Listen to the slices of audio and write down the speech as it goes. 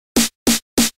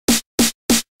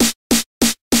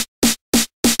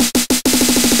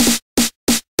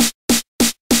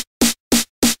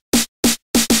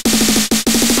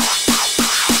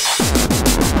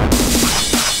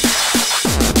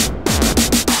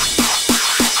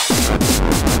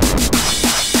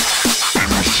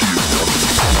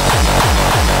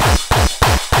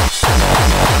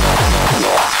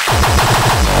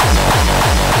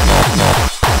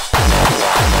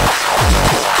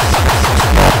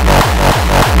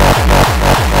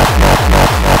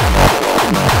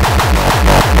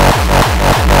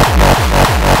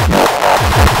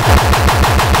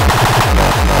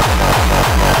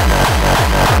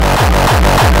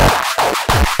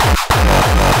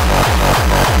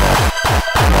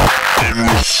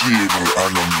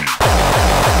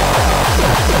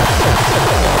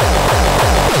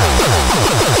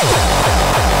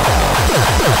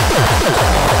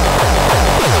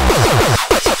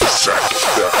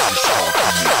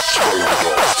swallowed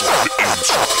up from the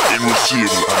inside.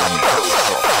 Invisible enemy,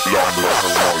 parasite, blind like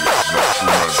paranoia, not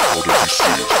meant for the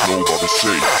disease. Nobody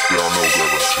safe, there are no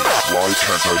guarantees. Why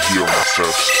can't I hear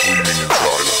myself screaming in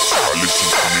silence? I listen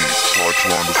to me, try to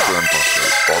understand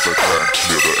myself, but I can't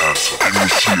hear the answer.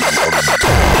 Invisible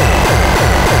enemy.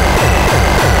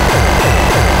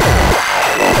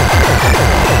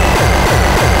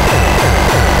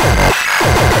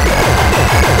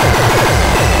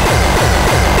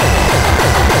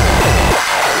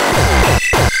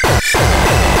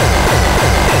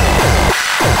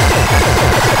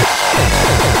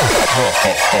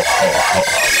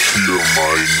 Fear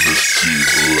my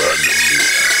invisible enemy.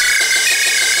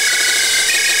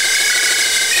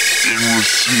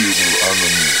 Invisible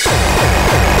enemy.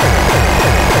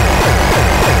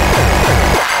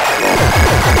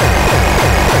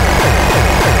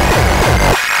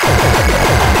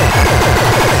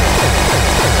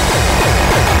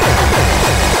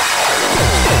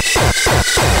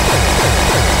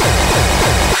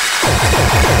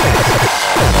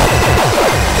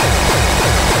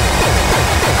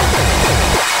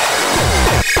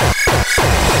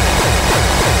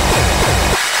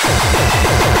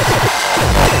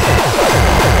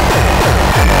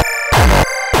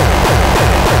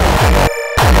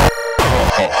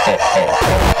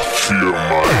 Fear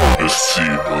my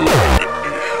invisible enemy.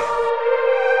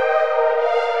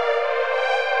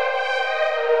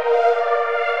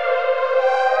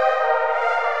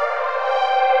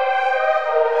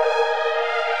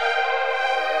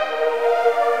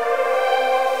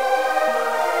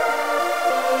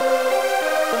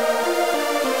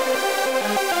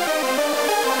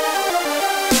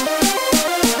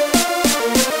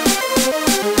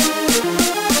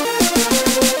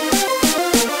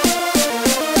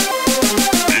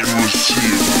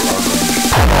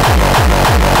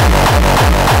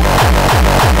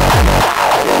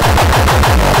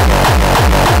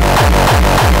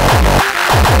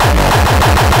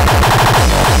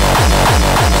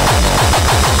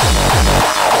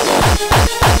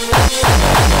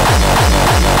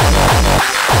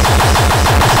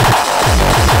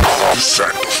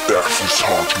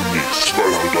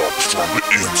 Swallowed up from the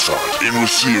inside.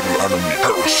 Invisible enemy,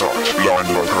 parasite, blind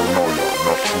like paranoia,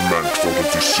 not meant for the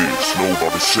disease.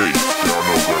 Nobody safe, there are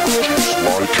no guarantees.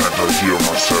 Why can't I hear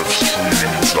myself scream